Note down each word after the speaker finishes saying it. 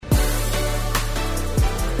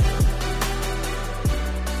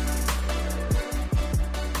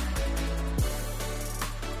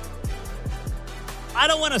I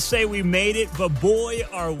don't want to say we made it, but boy,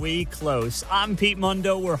 are we close. I'm Pete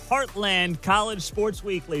Mundo. We're Heartland College Sports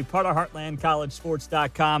Weekly, part of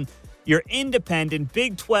HeartlandCollegeSports.com. Your independent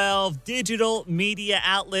Big 12 digital media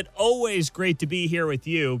outlet. Always great to be here with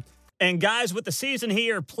you. And guys, with the season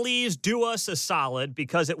here, please do us a solid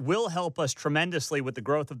because it will help us tremendously with the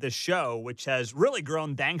growth of this show, which has really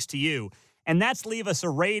grown thanks to you. And that's leave us a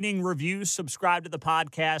rating, review, subscribe to the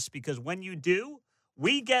podcast, because when you do,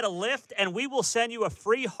 we get a lift, and we will send you a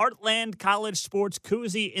free Heartland College Sports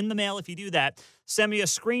koozie in the mail if you do that. Send me a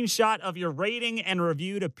screenshot of your rating and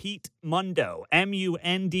review to Pete Mundo,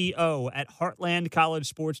 M-U-N-D-O, at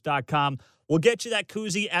HeartlandCollegeSports.com. We'll get you that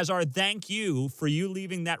koozie as our thank you for you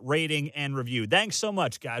leaving that rating and review. Thanks so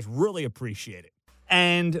much, guys. Really appreciate it.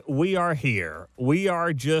 And we are here. We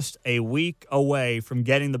are just a week away from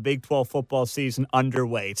getting the Big 12 football season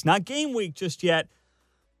underway. It's not game week just yet,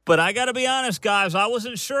 but I got to be honest, guys, I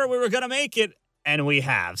wasn't sure we were going to make it, and we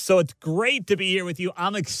have. So it's great to be here with you.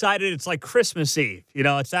 I'm excited. It's like Christmas Eve. You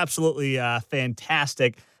know, it's absolutely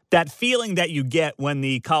fantastic. That feeling that you get when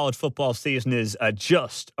the college football season is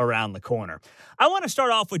just around the corner. I want to start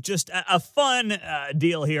off with just a fun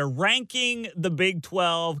deal here, ranking the Big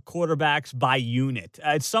 12 quarterbacks by unit.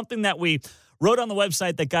 It's something that we wrote on the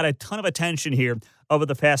website that got a ton of attention here over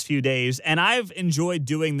the past few days, and I've enjoyed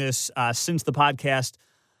doing this since the podcast,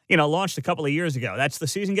 launched a couple of years ago. That's the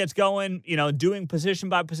season gets going, doing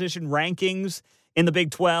position-by-position rankings in the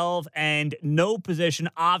Big 12, and no position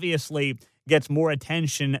obviously gets more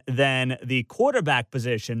attention than the quarterback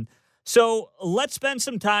position. So let's spend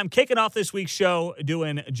some time kicking off this week's show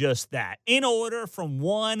doing just that, in order from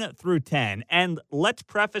 1 through 10. And let's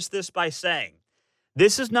preface this by saying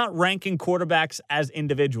this is not ranking quarterbacks as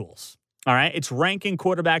individuals, all right? It's ranking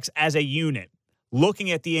quarterbacks as a unit,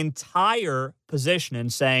 looking at the entire position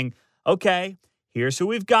and saying, okay, here's who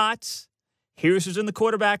we've got, here's who's in the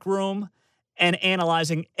quarterback room, and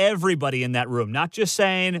analyzing everybody in that room, not just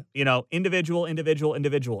saying, individual.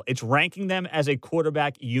 It's ranking them as a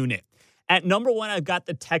quarterback unit. At number 1, I've got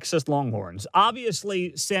the Texas Longhorns.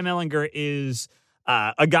 Obviously, Sam Ehlinger is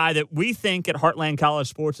a guy that we think at Heartland College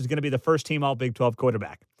Sports is going to be the first team All-Big 12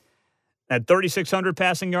 quarterback. At 3,600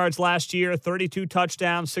 passing yards last year, 32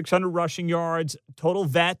 touchdowns, 600 rushing yards, total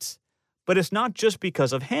vet. But it's not just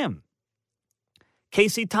because of him.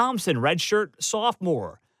 Casey Thompson, redshirt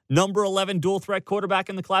sophomore, number 11 dual-threat quarterback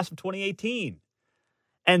in the class of 2018.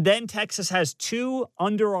 And then Texas has 2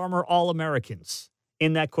 Under Armour All-Americans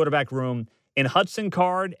in that quarterback room in Hudson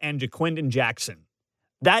Card and Jaquindon Jackson.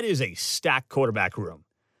 That is a stacked quarterback room.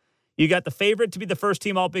 You got the favorite to be the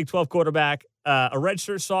first-team All-Big 12 quarterback, a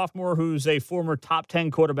redshirt sophomore who's a former top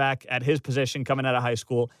 10 quarterback at his position coming out of high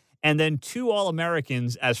school, and then 2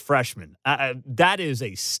 All-Americans as freshmen. That is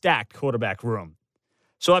a stacked quarterback room.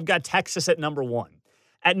 So I've got Texas at number 1.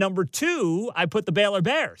 At number 2, I put the Baylor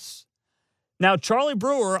Bears. Now, Charlie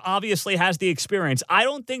Brewer obviously has the experience. I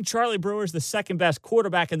don't think Charlie Brewer is the second-best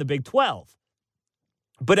quarterback in the Big 12.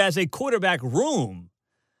 But as a quarterback room,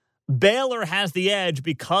 Baylor has the edge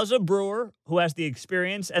because of Brewer, who has the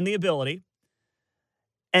experience and the ability.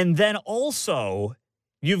 And then also,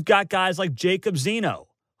 you've got guys like Jacob Zeno,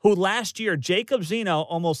 who last year, Jacob Zeno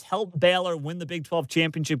almost helped Baylor win the Big 12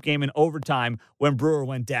 championship game in overtime when Brewer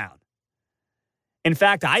went down. In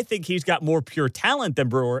fact, I think he's got more pure talent than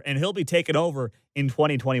Brewer, and he'll be taken over in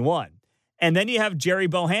 2021. And then you have Jerry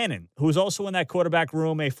Bohannon, who's also in that quarterback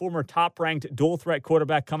room, a former top-ranked dual-threat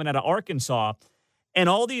quarterback coming out of Arkansas. And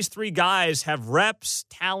all these 3 guys have reps,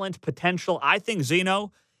 talent, potential. I think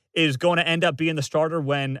Zeno is going to end up being the starter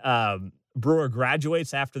when Brewer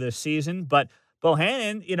graduates after this season. But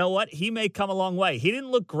Bohannon, you know what? He may come a long way. He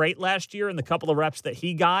didn't look great last year in the couple of reps that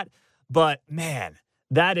he got, but man,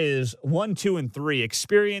 that is 1, 2, and 3.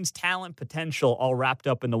 Experience, talent, potential all wrapped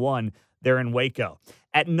up in the one there in Waco.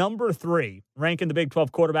 At number 3, ranking the Big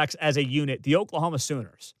 12 quarterbacks as a unit, the Oklahoma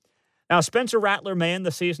Sooners. Now, Spencer Rattler may end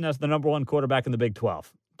the season as the number 1 quarterback in the Big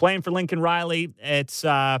 12. Playing for Lincoln Riley, it's,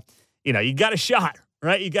 you got a shot,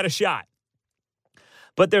 right? You got a shot.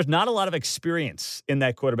 But there's not a lot of experience in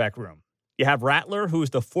that quarterback room. You have Rattler, who's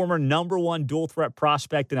the former number 1 dual-threat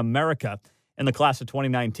prospect in America in the class of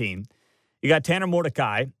 2019. You got Tanner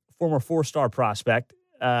Mordecai, former 4-star prospect.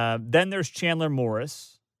 Then there's Chandler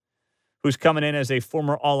Morris, who's coming in as a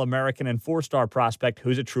former All-American and 4-star prospect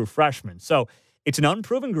who's a true freshman. So it's an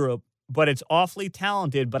unproven group, but it's awfully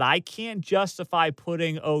talented. But I can't justify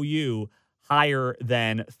putting OU higher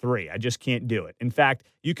than 3. I just can't do it. In fact,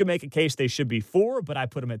 you can make a case they should be 4, but I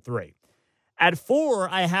put them at 3. At 4,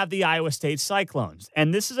 I have the Iowa State Cyclones.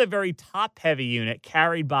 And this is a very top-heavy unit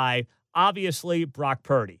carried by, obviously, Brock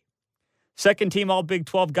Purdy. Second-team All-Big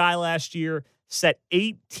 12 guy last year, set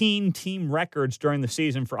 18 team records during the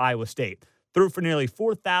season for Iowa State. Threw for nearly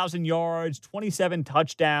 4,000 yards, 27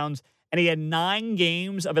 touchdowns, and he had 9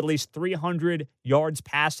 games of at least 300 yards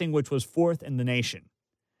passing, which was 4th in the nation.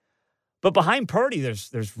 But behind Purdy,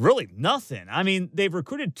 there's really nothing. I mean, they've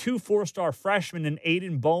recruited 2 4-star freshmen in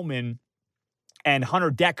Aiden Bowman and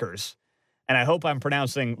Hunter Deckers. And I hope I'm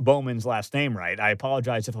pronouncing Bowman's last name right. I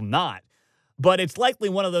apologize if I'm not. But it's likely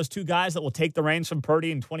one of those 2 guys that will take the reins from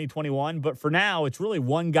Purdy in 2021. But for now, it's really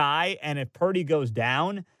one guy. And if Purdy goes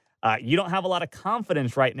down, you don't have a lot of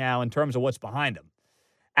confidence right now in terms of what's behind him.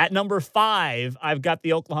 At number 5, I've got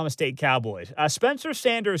the Oklahoma State Cowboys. Spencer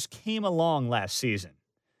Sanders came along last season.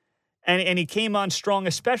 And he came on strong,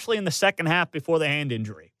 especially in the second half before the hand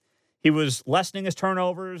injury. He was lessening his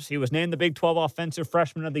turnovers. He was named the Big 12 Offensive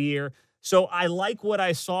Freshman of the Year. So I like what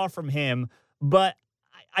I saw from him, but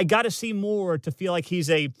I got to see more to feel like he's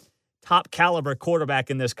a top caliber quarterback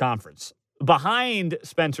in this conference. Behind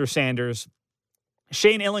Spencer Sanders,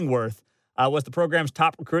 Shane Illingworth was the program's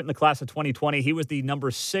top recruit in the class of 2020. He was the number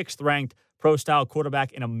 6th ranked pro-style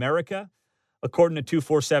quarterback in America, according to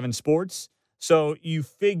 247 Sports. So you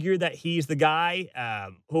figure that he's the guy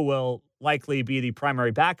who will likely be the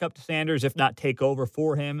primary backup to Sanders, if not take over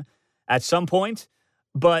for him at some point.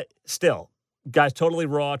 But still, guys totally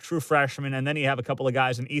raw, true freshman. And then you have a couple of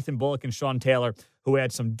guys in Ethan Bullock and Sean Taylor who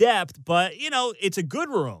had some depth. But, it's a good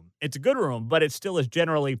room. It's a good room, but it still is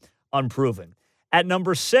generally unproven. At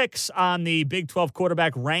number 6 on the Big 12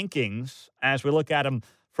 quarterback rankings, as we look at them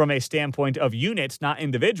from a standpoint of units, not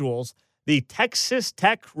individuals, the Texas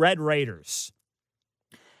Tech Red Raiders.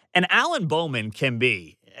 And Alan Bowman can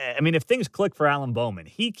be, if things click for Alan Bowman,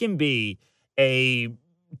 he can be a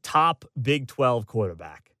top Big 12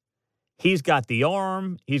 quarterback. He's got the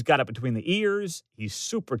arm. He's got it between the ears. He's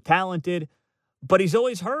super talented, but he's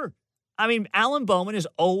always hurt. Alan Bowman is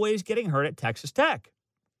always getting hurt at Texas Tech.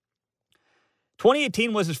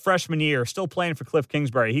 2018 was his freshman year, still playing for Cliff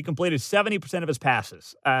Kingsbury. He completed 70% of his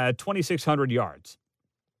passes, 2,600 yards.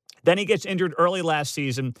 Then he gets injured early last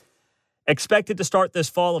season. Expected to start this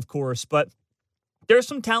fall, of course, but there's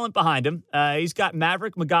some talent behind him. He's got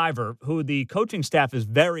Maverick McIver, who the coaching staff is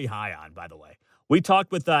very high on, by the way. We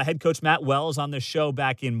talked with head coach Matt Wells on this show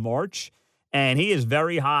back in March, and he is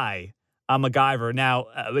very high on McIver. Now,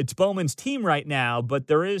 it's Bowman's team right now, but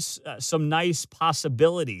there is some nice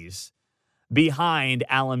possibilities behind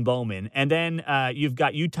Alan Bowman. And then you've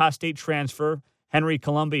got Utah State transfer Henry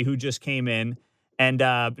Colombi, who just came in, and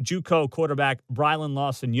JUCO quarterback Brylan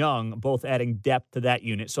Lawson-Young, both adding depth to that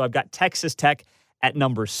unit. So I've got Texas Tech at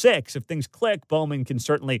number 6. If things click, Bowman can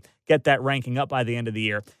certainly get that ranking up by the end of the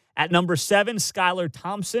year. At number 7, Skylar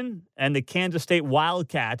Thompson and the Kansas State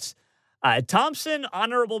Wildcats. Thompson,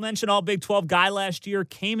 honorable mention, all Big 12 guy last year,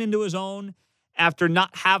 came into his own after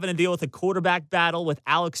not having to deal with a quarterback battle with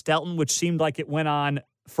Alex Delton, which seemed like it went on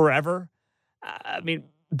forever.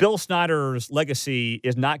 Bill Snyder's legacy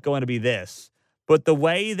is not going to be this. But the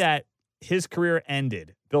way that his career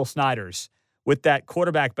ended, Bill Snyder's, with that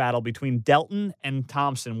quarterback battle between Delton and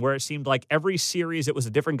Thompson, where it seemed like every series it was a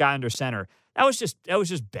different guy under center, that was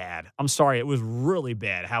just bad. I'm sorry. It was really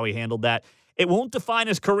bad how he handled that. It won't define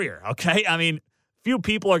his career, okay? Few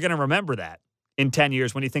people are going to remember that in 10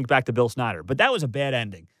 years when you think back to Bill Snyder. But that was a bad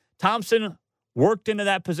ending. Thompson worked into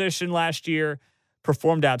that position last year,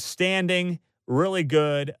 performed outstanding, really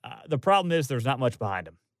good. The problem is there's not much behind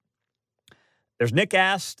him. There's Nick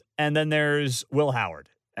Ast, and then there's Will Howard.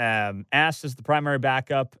 Ast is the primary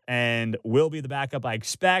backup and will be the backup, I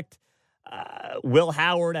expect. Will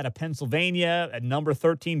Howard out of Pennsylvania, at number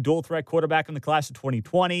 13 dual-threat quarterback in the class of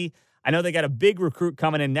 2020. I know they got a big recruit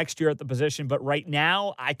coming in next year at the position, but right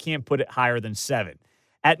now I can't put it higher than 7.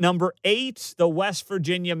 At number 8, the West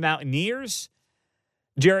Virginia Mountaineers.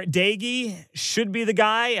 Jarret Doege should be the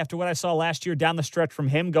guy after what I saw last year down the stretch from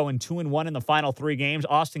him, going 2-1 in the final 3 games.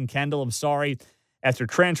 Austin Kendall, after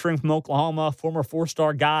transferring from Oklahoma, former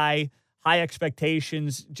 4-star guy, high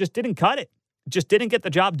expectations, just didn't cut it. Just didn't get the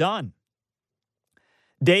job done.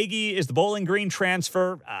 Doege is the Bowling Green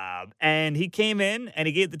transfer, and he came in and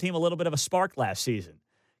he gave the team a little bit of a spark last season.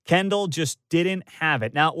 Kendall just didn't have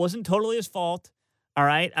it. Now, it wasn't totally his fault, all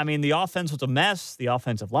right? The offense was a mess. The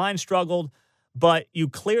offensive line struggled. But you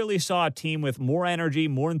clearly saw a team with more energy,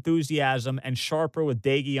 more enthusiasm, and sharper with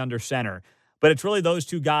Doege under center. But it's really those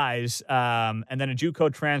 2 guys, and then a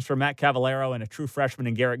JUCO transfer, Matt Cavallero, and a true freshman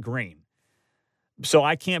in Garrett Green. So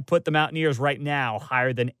I can't put the Mountaineers right now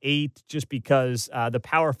higher than 8 just because the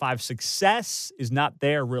Power 5 success is not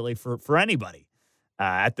there really for anybody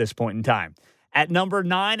at this point in time. At number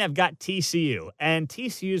 9, I've got TCU. And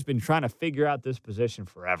TCU's been trying to figure out this position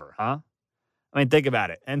forever, huh? I mean, think about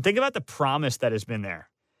it. And think about the promise that has been there.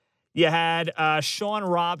 You had Sean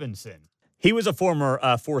Robinson. He was a former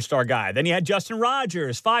 4-star guy. Then you had Justin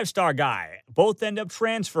Rogers, 5-star guy. Both end up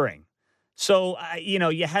transferring. So,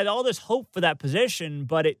 you had all this hope for that position,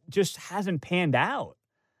 but it just hasn't panned out.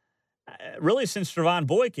 Really, since Trevone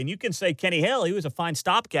Boykin, you can say Kenny Hill, he was a fine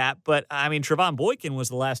stopgap, but, Trevone Boykin was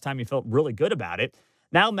the last time you felt really good about it.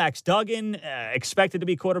 Now Max Duggan, expected to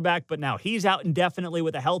be quarterback, but now he's out indefinitely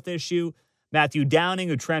with a health issue. Matthew Downing,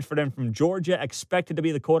 who transferred in from Georgia, expected to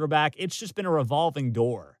be the quarterback. It's just been a revolving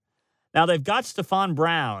door. Now, they've got Stephon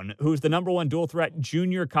Brown, who's the number one dual-threat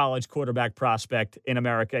junior college quarterback prospect in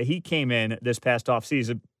America. He came in this past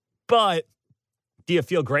offseason. But do you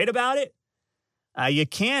feel great about it? You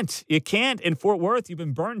can't. You can't. In Fort Worth, you've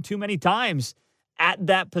been burned too many times at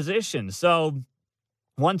that position. So,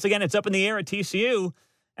 once again, it's up in the air at TCU,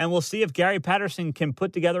 and we'll see if Gary Patterson can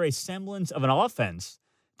put together a semblance of an offense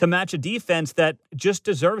to match a defense that just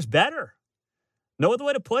deserves better. No other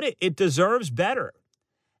way to put it. It deserves better.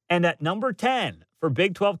 And at number 10 for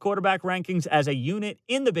Big 12 quarterback rankings as a unit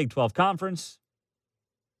in the Big 12 Conference,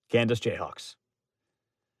 Kansas Jayhawks.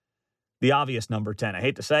 The obvious number 10. I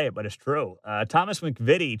hate to say it, but it's true. Thomas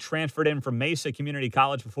McVitie transferred in from Mesa Community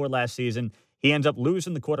College before last season. He ends up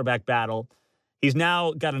losing the quarterback battle. He's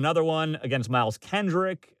now got another one against Miles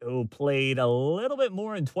Kendrick, who played a little bit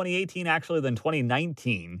more in 2018, actually, than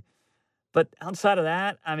 2019. But outside of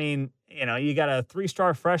that, you got a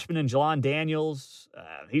 3-star freshman in Jelon Daniels.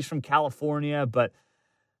 He's from California, but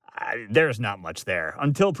there's not much there.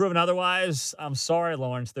 Until proven otherwise, I'm sorry,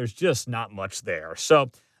 Lawrence, there's just not much there. So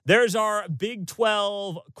there's our Big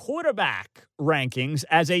 12 quarterback rankings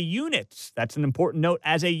as a unit. That's an important note,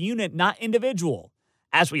 as a unit, not individual.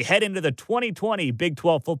 As we head into the 2020 Big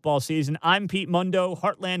 12 football season, I'm Pete Mundo,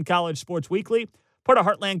 Heartland College Sports Weekly, part of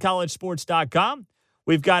HeartlandCollegeSports.com.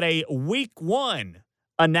 We've got a Week 1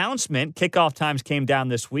 announcement. Kickoff times came down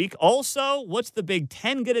this week. Also, what's the Big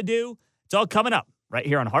 10 going to do? It's all coming up right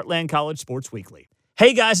here on Heartland College Sports Weekly.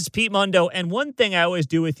 Hey, guys, it's Pete Mundo, and one thing I always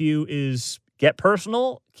do with you is get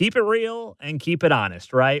personal, keep it real, and keep it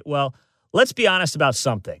honest, right? Well, let's be honest about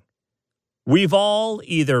something. We've all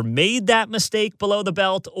either made that mistake below the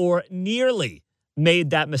belt or nearly made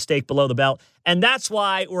that mistake below the belt. And that's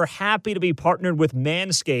why we're happy to be partnered with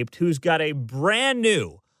Manscaped, who's got a brand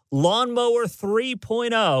new Lawnmower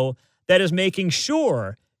 3.0 that is making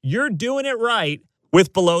sure you're doing it right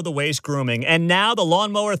with below-the-waist grooming. And now the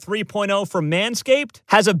Lawnmower 3.0 from Manscaped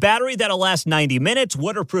has a battery that'll last 90 minutes,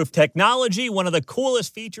 waterproof technology. One of the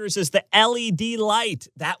coolest features is the LED light.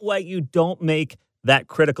 That way you don't make that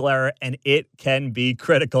critical error, and it can be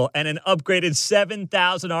critical. And an upgraded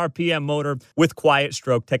 7,000 RPM motor with quiet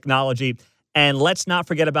stroke technology. And let's not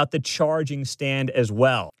forget about the charging stand as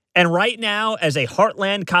well. And right now, as a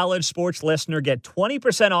Heartland College Sports listener, get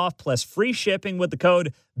 20% off plus free shipping with the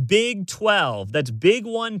code BIG12. That's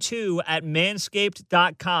BIG12 at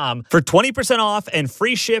Manscaped.com for 20% off and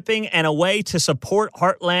free shipping and a way to support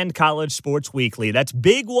Heartland College Sports Weekly. That's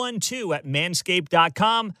BIG12 at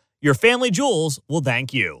Manscaped.com. Your family jewels will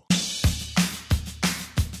thank you.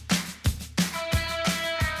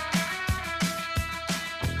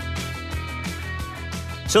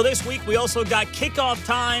 So this week, we also got kickoff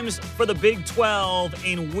times for the Big 12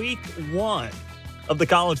 in Week 1 of the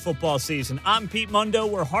college football season. I'm Pete Mundo.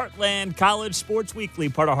 We're Heartland College Sports Weekly,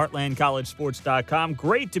 part of HeartlandCollegeSports.com.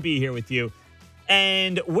 Great to be here with you.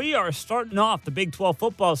 And we are starting off the Big 12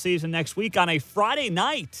 football season next week on a Friday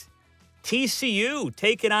night. TCU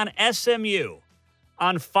taking on SMU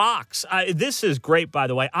on Fox. This is great, by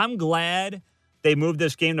the way. I'm glad they moved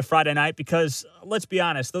this game to Friday night because, let's be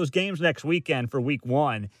honest, those games next weekend for Week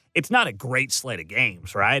 1, it's not a great slate of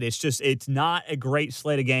games, right? It's not a great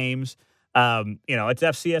slate of games. It's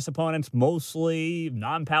FCS opponents, mostly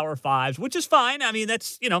non-Power 5s, which is fine.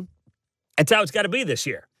 That's how it's got to be this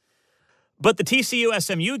year. But the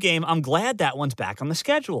TCU-SMU game, I'm glad that one's back on the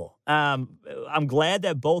schedule. I'm glad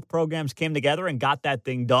that both programs came together and got that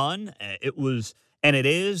thing done. It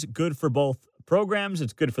is good for both programs.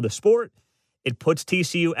 It's good for the sport. It puts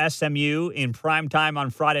TCU-SMU in prime time on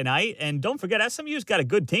Friday night. And don't forget, SMU's got a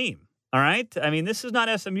good team, all right? This is not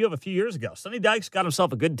SMU of a few years ago. Sonny Dykes got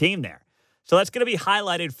himself a good team there. So that's going to be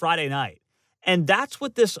highlighted Friday night. And that's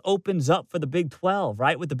what this opens up for the Big 12,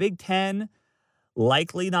 right? With the Big 10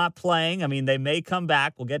 likely not playing. They may come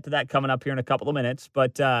back. We'll get to that coming up here in a couple of minutes.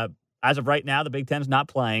 But as of right now, the Big 10's not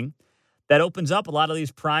playing. That opens up a lot of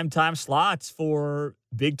these primetime slots for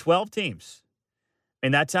Big 12 teams.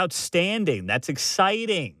 And that's outstanding. That's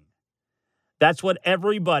exciting. That's what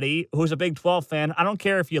everybody who's a Big 12 fan, I don't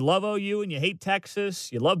care if you love OU and you hate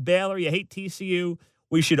Texas, you love Baylor, you hate TCU,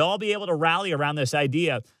 We should all be able to rally around this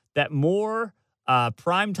idea that more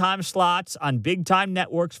primetime slots on big-time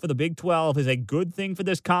networks for the Big 12 is a good thing for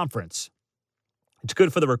this conference. It's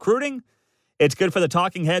good for the recruiting. It's good for the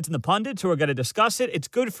talking heads and the pundits who are going to discuss it. It's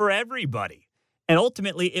good for everybody. And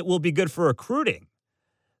ultimately, it will be good for recruiting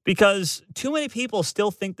because too many people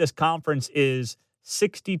still think this conference is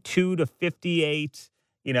 62-58,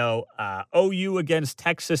 OU against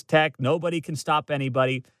Texas Tech. Nobody can stop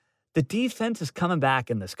anybody. The defense is coming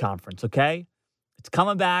back in this conference, okay? It's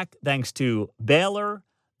coming back thanks to Baylor,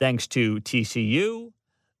 thanks to TCU,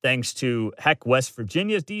 thanks to, West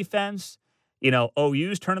Virginia's defense.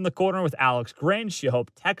 OU's turning the corner with Alex Grinch. You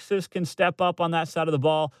hope Texas can step up on that side of the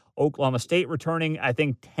ball. Oklahoma State returning, I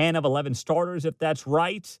think, 10 of 11 starters, if that's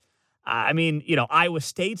right. Iowa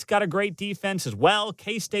State's got a great defense as well.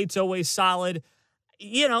 K-State's always solid.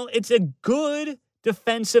 It's a good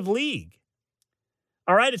defensive league.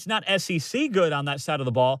 All right, it's not SEC good on that side of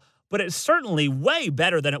the ball, but it's certainly way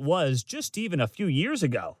better than it was just even a few years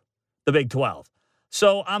ago, the Big 12.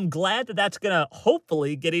 So I'm glad that that's going to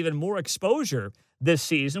hopefully get even more exposure this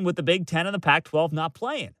season with the Big 10 and the Pac-12 not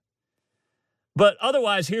playing. But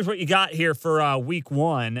otherwise, here's what you got here for week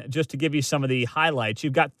 1, just to give you some of the highlights.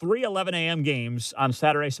 You've got 3 11 a.m. games on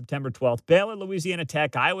Saturday, September 12th. Baylor, Louisiana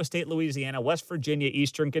Tech, Iowa State, Louisiana, West Virginia,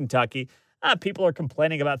 Eastern Kentucky. People are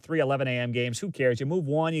complaining about 3 11 a.m. games. Who cares? You move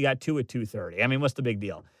 1, you got 2 at 2:30. What's the big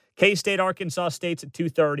deal? K-State, Arkansas State's at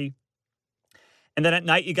 2:30. And then at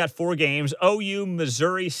night, you got 4 games. OU,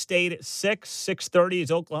 Missouri State at 6. 6:30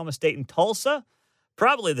 is Oklahoma State and Tulsa.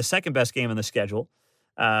 Probably the second best game on the schedule.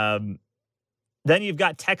 Then you've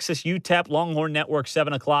got Texas UTEP, Longhorn Network,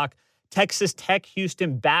 7 o'clock. Texas Tech,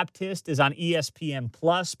 Houston Baptist is on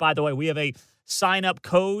ESPN+. By the way, we have a sign-up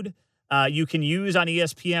code you can use on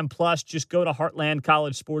ESPN+. Just go to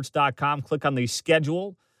heartlandcollegesports.com, click on the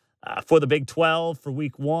schedule for the Big 12 for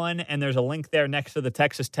week 1, and there's a link there next to the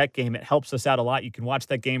Texas Tech game. It helps us out a lot. You can watch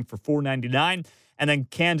that game for $4.99, and then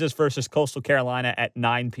Kansas versus Coastal Carolina at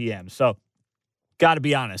 9 p.m. So, got to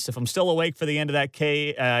be honest, if I'm still awake for the end of that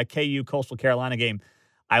KU Coastal Carolina game,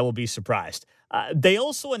 I will be surprised. They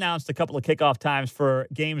also announced a couple of kickoff times for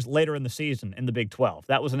games later in the season in the Big 12.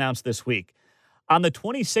 That was announced this week. On the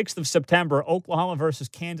 26th of September, Oklahoma versus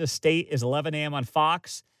Kansas State is 11 a.m. on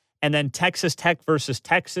Fox. And then Texas Tech versus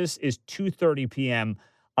Texas is 2:30 p.m.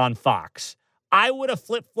 on Fox. I would have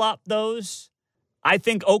flip-flopped those. I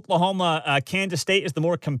think Kansas State is the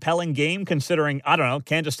more compelling game considering,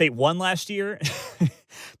 Kansas State won last year.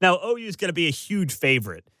 Now, OU is going to be a huge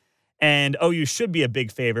favorite. And OU should be a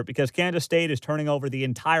big favorite because Kansas State is turning over the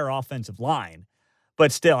entire offensive line.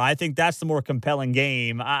 But still, I think that's the more compelling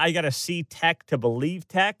game. I got to see Tech to believe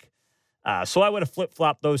Tech. So I would have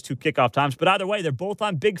flip-flopped those 2 kickoff times. But either way, they're both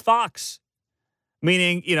on Big Fox.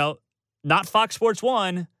 Meaning, not Fox Sports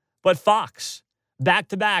 1, but Fox.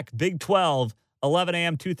 Back-to-back, Big 12, 11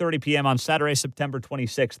 a.m., 2:30 p.m. on Saturday, September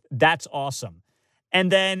 26th. That's awesome.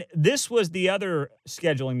 And then this was the other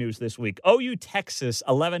scheduling news this week. OU Texas,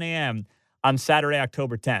 11 a.m. on Saturday,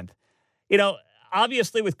 October 10th.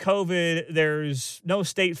 Obviously with COVID, there's no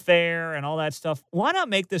state fair and all that stuff. Why not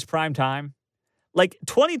make this prime time?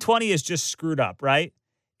 2020 is just screwed up, right?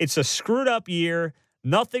 It's a screwed up year.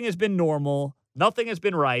 Nothing has been normal. Nothing has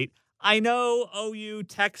been right. I know OU,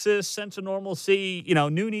 Texas, sense of normalcy,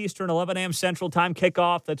 noon Eastern, 11 a.m. Central Time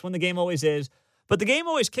kickoff. That's when the game always is. But the game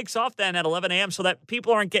always kicks off then at 11 a.m. so that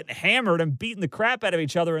people aren't getting hammered and beating the crap out of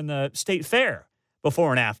each other in the state fair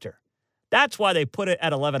before and after. That's why they put it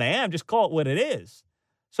at 11 a.m. Just call it what it is.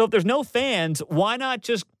 So if there's no fans, why not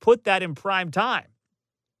just put that in prime time?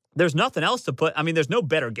 There's nothing else to put. There's no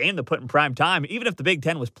better game to put in prime time, even if the Big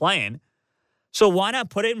Ten was playing. So why not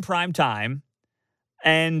put it in prime time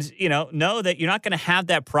and, know that you're not going to have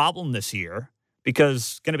that problem this year because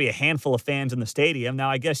it's going to be a handful of fans in the stadium. Now,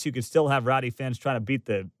 I guess you could still have rowdy fans trying to beat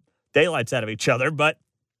the daylights out of each other, but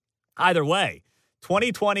either way,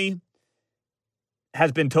 2020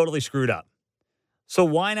 has been totally screwed up. So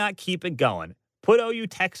why not keep it going? Put OU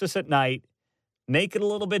Texas at night. Make it a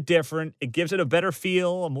little bit different. It gives it a better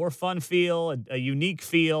feel, a more fun feel, a unique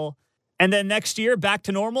feel. And then next year, back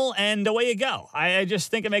to normal, and away you go. I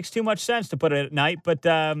just think it makes too much sense to put it at night, but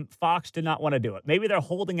Fox did not want to do it. Maybe they're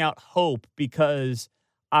holding out hope because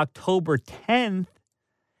October 10th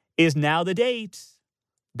is now the date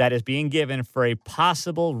that is being given for a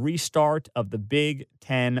possible restart of the Big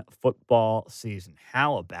Ten football season.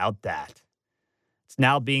 How about that? It's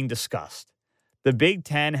now being discussed. The Big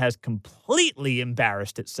Ten has completely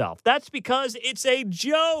embarrassed itself. That's because it's a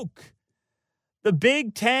joke. The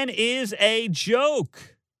Big Ten is a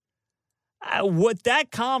joke. What that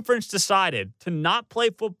conference decided to not play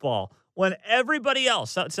football when everybody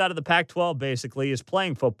else outside of the Pac-12 basically is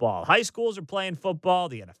playing football. High schools are playing football.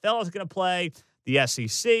 The NFL is going to play. The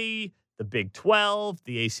SEC, the Big 12,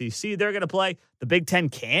 the ACC, they're going to play. The Big 10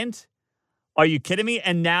 can't? Are you kidding me?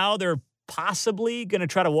 And now they're possibly going to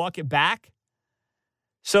try to walk it back?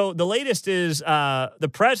 So the latest is the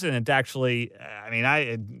president actually,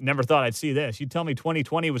 I never thought I'd see this. You tell me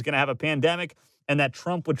 2020 was going to have a pandemic and that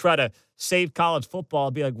Trump would try to save college football.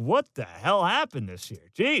 I'd be like, what the hell happened this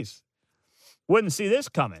year? Jeez. Wouldn't see this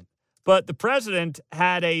coming. But the president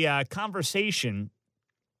had a conversation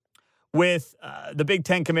with the Big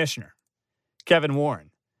Ten commissioner, Kevin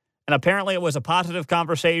Warren. And apparently it was a positive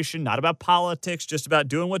conversation, not about politics, just about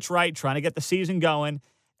doing what's right, trying to get the season going.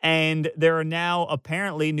 And there are now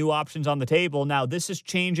apparently new options on the table. Now, this is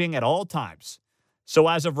changing at all times. So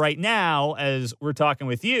as of right now, as we're talking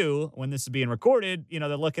with you, when this is being recorded,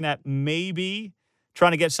 they're looking at maybe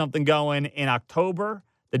trying to get something going in October.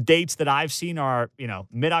 The dates that I've seen are,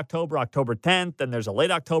 mid-October, October 10th, then there's a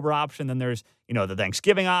late October option, then there's, the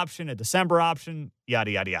Thanksgiving option, a December option,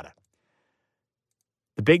 yada, yada, yada.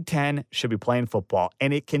 The Big Ten should be playing football,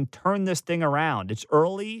 and it can turn this thing around. It's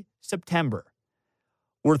early September.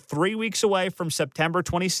 We're 3 weeks away from September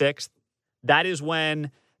 26th. That is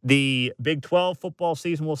when the Big 12 football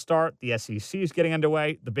season will start. The SEC is getting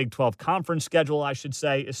underway. The Big 12 conference schedule, I should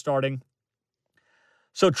say, is starting.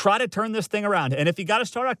 So try to turn this thing around. And if you got to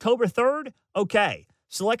start October 3rd, okay.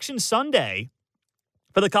 Selection Sunday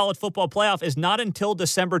for the college football playoff is not until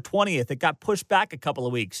December 20th. It got pushed back a couple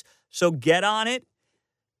of weeks. So get on it.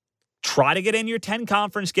 Try to get in your 10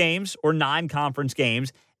 conference games or 9 conference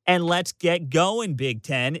games. And let's get going, Big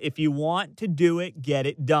Ten. If you want to do it, get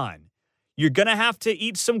it done. You're going to have to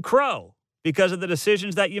eat some crow because of the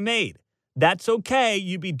decisions that you made. That's okay.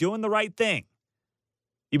 You be doing the right thing.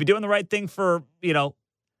 You be doing the right thing for,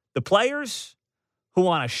 the players who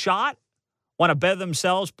want a shot, want to better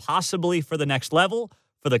themselves possibly for the next level,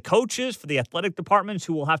 for the coaches, for the athletic departments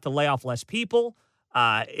who will have to lay off less people.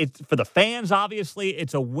 It's for the fans, obviously.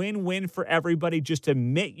 It's a win-win for everybody. Just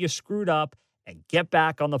admit you screwed up and get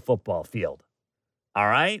back on the football field. All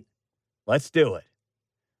right? Let's do it.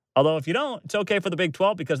 Although if you don't, it's okay for the Big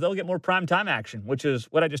 12 because they'll get more primetime action, which is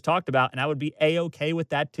what I just talked about, and I would be A-okay with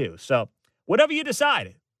that too. So whatever you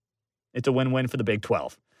decide, it's a win-win for the Big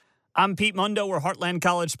 12. I'm Pete Mundo. We're Heartland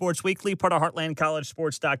College Sports Weekly, part of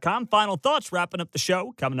HeartlandCollegeSports.com. Final thoughts wrapping up the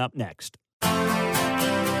show coming up next.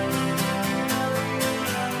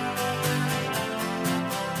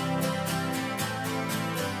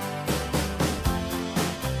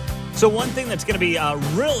 So one thing that's going to be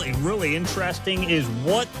really, really interesting is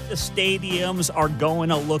what the stadiums are going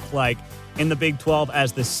to look like in the Big 12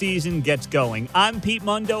 as the season gets going. I'm Pete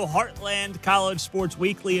Mundo. Heartland College Sports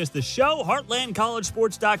Weekly is the show.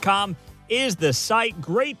 HeartlandCollegeSports.com is the site.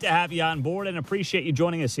 Great to have you on board and appreciate you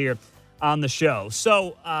joining us here on the show.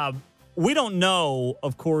 So we don't know,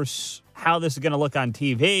 of course, how this is going to look on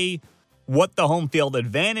TV, what the home field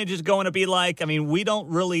advantage is going to be like. We don't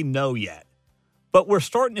really know yet. But we're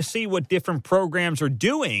starting to see what different programs are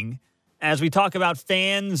doing as we talk about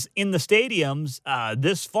fans in the stadiums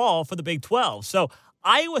this fall for the Big 12. So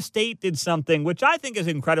Iowa State did something which I think is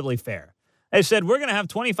incredibly fair. They said, we're going to have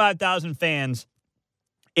 25,000 fans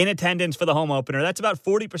in attendance for the home opener. That's about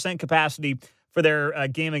 40% capacity for their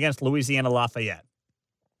game against Louisiana Lafayette.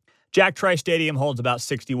 Jack Trice Stadium holds about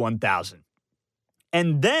 61,000.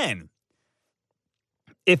 And then,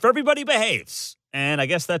 if everybody behaves, and I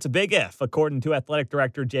guess that's a big if, according to athletic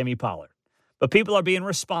director Jamie Pollard, but people are being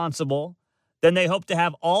responsible, then they hope to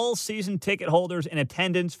have all season ticket holders in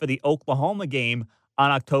attendance for the Oklahoma game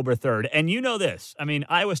on October 3rd. And you know this.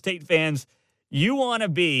 Iowa State fans, you want to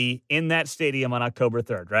be in that stadium on October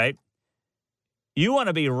 3rd, right? You want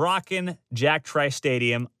to be rocking Jack Trice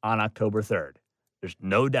Stadium on October 3rd. There's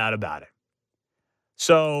no doubt about it.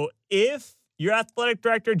 So if your athletic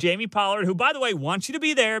director, Jamie Pollard, who, by the way, wants you to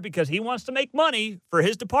be there because he wants to make money for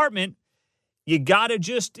his department, you got to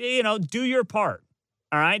just, do your part.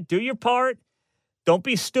 All right? Do your part. Don't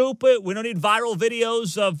be stupid. We don't need viral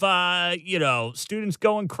videos of, students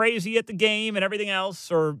going crazy at the game and everything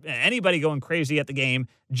else, or anybody going crazy at the game.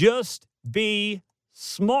 Just be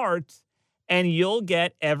smart, and you'll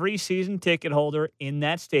get every season ticket holder in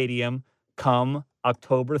that stadium come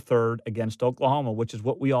October 3rd against Oklahoma, which is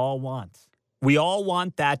what we all want. We all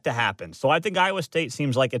want that to happen. So I think Iowa State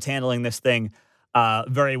seems like it's handling this thing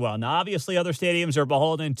very well. Now, obviously, other stadiums are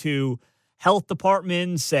beholden to health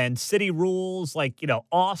departments and city rules. Like,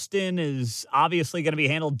 Austin is obviously going to be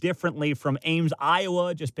handled differently from Ames,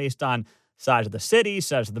 Iowa, just based on size of the city,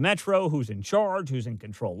 size of the metro, who's in charge, who's in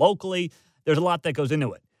control locally. There's a lot that goes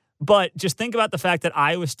into it. But just think about the fact that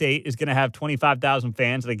Iowa State is going to have 25,000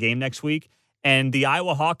 fans at a game next week, and the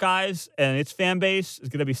Iowa Hawkeyes and its fan base is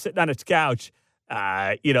going to be sitting on its couch,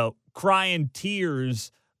 crying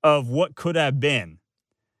tears of what could have been.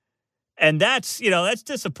 And that's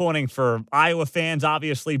disappointing for Iowa fans,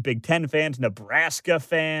 obviously, Big Ten fans, Nebraska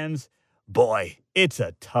fans. Boy, it's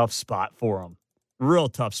a tough spot for them. Real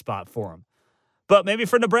tough spot for them. But maybe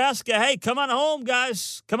for Nebraska, hey, come on home,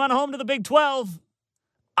 guys. Come on home to the Big 12.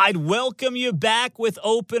 I'd welcome you back with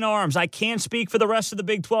open arms. I can't speak for the rest of the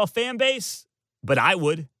Big 12 fan base, but I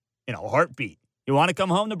would in a heartbeat. You want to come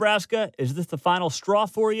home, Nebraska? Is this the final straw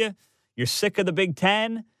for you? You're sick of the Big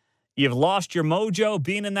 10? You've lost your mojo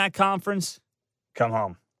being in that conference? Come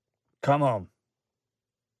home. Come home.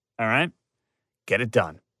 All right? Get it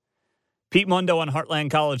done. Pete Mundo on Heartland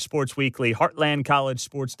College Sports Weekly.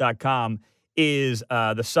 HeartlandCollegeSports.com is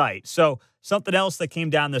the site. So something else that came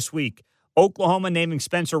down this week. Oklahoma naming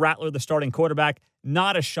Spencer Rattler the starting quarterback.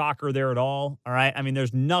 Not a shocker there at all. All right? I mean,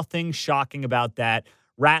 there's nothing shocking about that.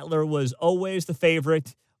 Rattler was always the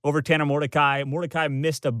favorite over Tanner Mordecai. Mordecai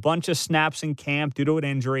missed a bunch of snaps in camp due to an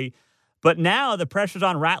injury. But now the pressure's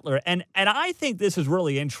on Rattler. And I think this is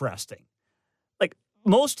really interesting. Like,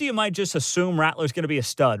 most of you might just assume Rattler's going to be a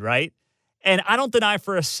stud, right? And I don't deny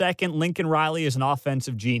for a second Lincoln Riley is an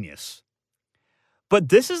offensive genius. But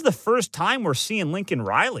this is the first time we're seeing Lincoln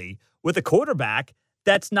Riley with a quarterback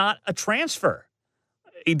that's not a transfer.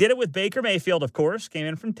 He did it with Baker Mayfield, of course, came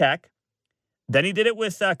in from Tech. Then he did it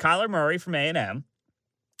with Kyler Murray from A&M.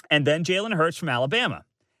 And then Jalen Hurts from Alabama.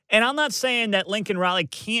 And I'm not saying that Lincoln Riley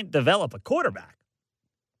can't develop a quarterback.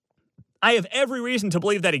 I have every reason to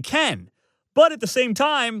believe that he can. But at the same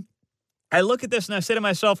time, I look at this and I say to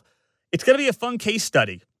myself, it's going to be a fun case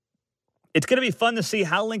study. It's going to be fun to see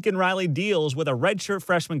how Lincoln Riley deals with a redshirt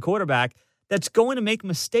freshman quarterback that's going to make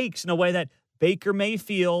mistakes in a way that Baker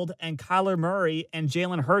Mayfield and Kyler Murray and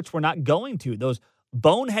Jalen Hurts were not going to. Those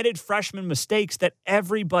boneheaded freshman mistakes that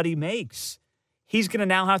everybody makes. He's going to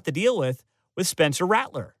now have to deal with Spencer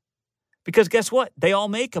Rattler. Because guess what? They all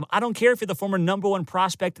make them. I don't care if you're the former number one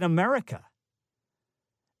prospect in America.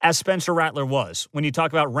 As Spencer Rattler was. When you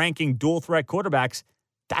talk about ranking dual threat quarterbacks,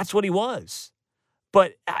 that's what he was.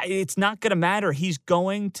 But it's not going to matter. He's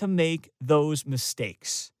going to make those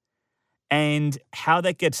mistakes. And how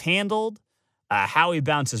that gets handled, how he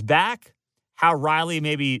bounces back, how Riley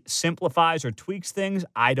maybe simplifies or tweaks things,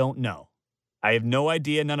 I don't know. I have no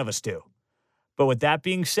idea. None of us do. But with that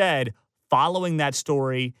being said, following that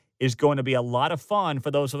story is going to be a lot of fun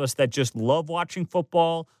for those of us that just love watching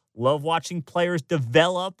football, love watching players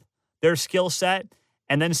develop their skill set,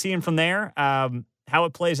 and then seeing from there how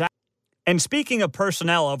it plays out. And speaking of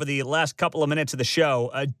personnel over the last couple of minutes of the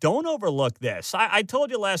show, don't overlook this. I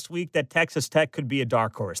told you last week that Texas Tech could be a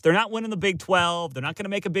dark horse. They're not winning the Big 12. They're not going to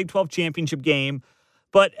make a Big 12 championship game.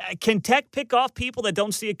 But can Tech pick off people that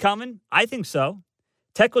don't see it coming? I think so.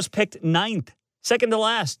 Tech was picked 9th, second to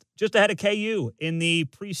last, just ahead of KU in the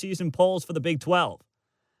preseason polls for the Big 12.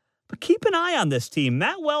 But keep an eye on this team.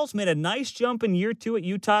 Matt Wells made a nice jump in year 2 at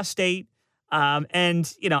Utah State.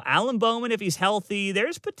 And, Alan Bowman, if he's healthy,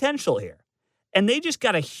 there's potential here. And they just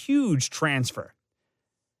got a huge transfer.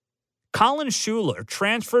 Colin Schuler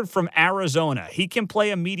transferred from Arizona. He can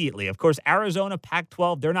play immediately. Of course, Arizona,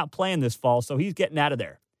 Pac-12, they're not playing this fall, so he's getting out of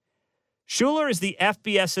there. Schuler is the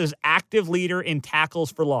FBS's active leader in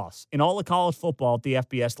tackles for loss in all of college football at the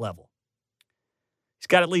FBS level. He's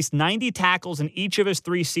got at least 90 tackles in each of his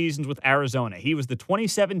 3 seasons with Arizona. He was the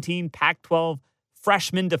 2017 Pac-12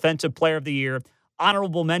 Freshman Defensive Player of the Year,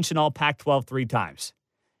 honorable mention all Pac-12 3 times.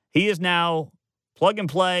 He is now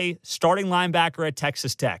plug-and-play starting linebacker at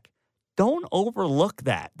Texas Tech. Don't overlook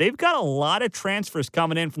that. They've got a lot of transfers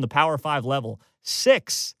coming in from the Power 5 level.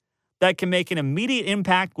 6 that can make an immediate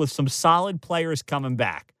impact with some solid players coming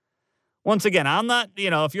back. Once again, I'm not,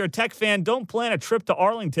 if you're a Tech fan, don't plan a trip to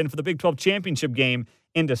Arlington for the Big 12 championship game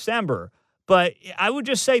in December. But I would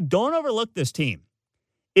just say don't overlook this team.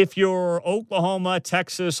 If you're Oklahoma,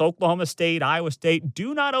 Texas, Oklahoma State, Iowa State,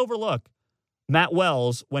 do not overlook Matt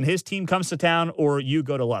Wells when his team comes to town or you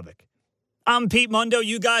go to Lubbock. I'm Pete Mundo.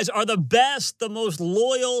 You guys are the best, the most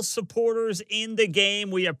loyal supporters in the game.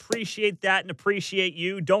 We appreciate that and appreciate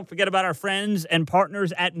you. Don't forget about our friends and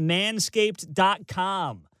partners at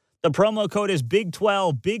Manscaped.com. The promo code is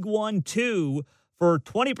Big12, Big12 for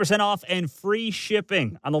 20% off and free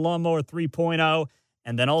shipping on the Lawnmower 3.0.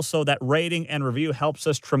 And then also that rating and review helps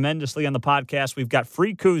us tremendously on the podcast. We've got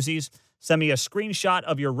free koozies. Send me a screenshot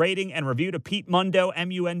of your rating and review to Pete Mundo,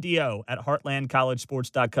 Mundo, at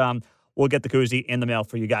HeartlandCollegeSports.com. We'll get the koozie in the mail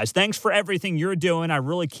for you guys. Thanks for everything you're doing. I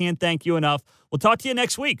really can't thank you enough. We'll talk to you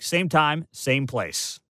next week. Same time, same place.